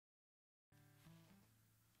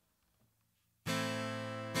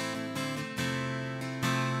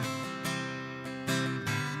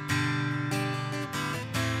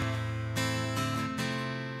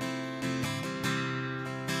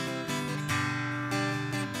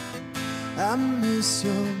I miss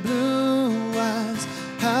your blue eyes,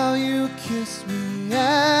 how you kiss me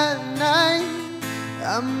at night.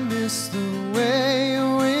 I miss the way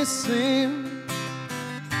we sleep,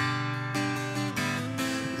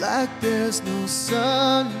 like there's no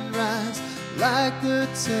sunrise, like the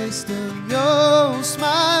taste of your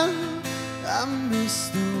smile. I miss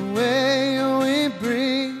the way we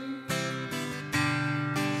breathe,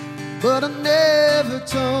 but I never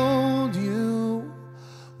told you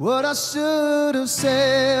what I should have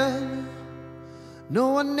said.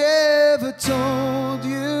 No, I never told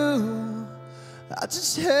you, I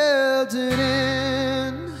just held it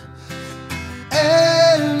in.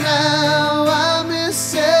 And now I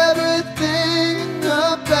miss everything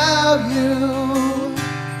about you.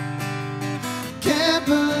 Can't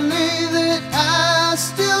believe that I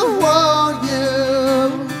still want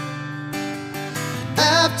you.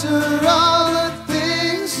 After all the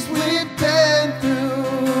things we've been through,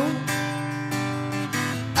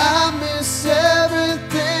 I miss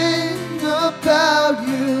everything about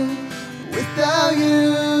you without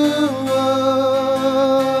you.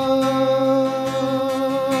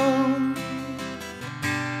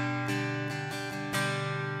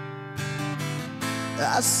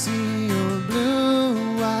 I see your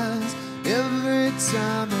blue eyes every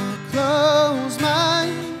time I close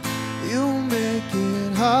mine. You make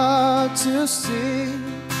it hard to see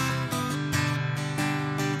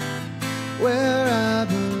where I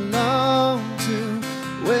belong to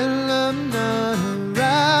when I'm not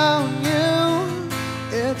around you.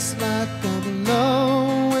 It's like I'm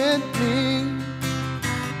alone with me,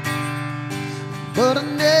 but I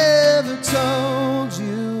never told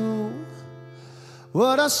you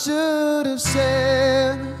what I should have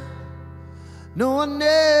said. No, I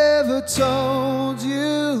never told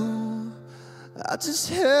you, I just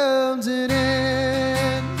held it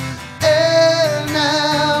in. And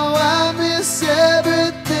now I miss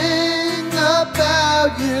everything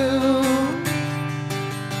about you.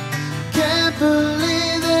 Can't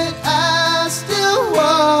believe that I still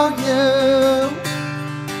want you.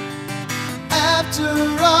 After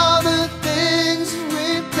all the things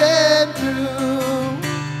we've been through,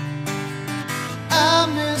 I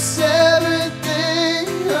miss everything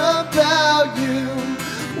about you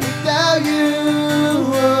without you.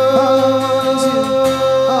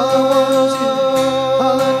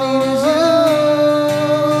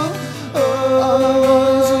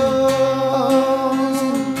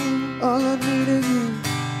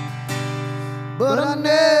 But I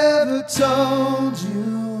never told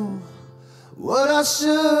you what I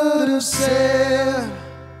should have said.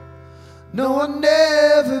 No, I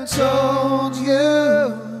never told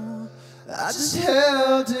you, I just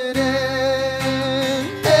held it in.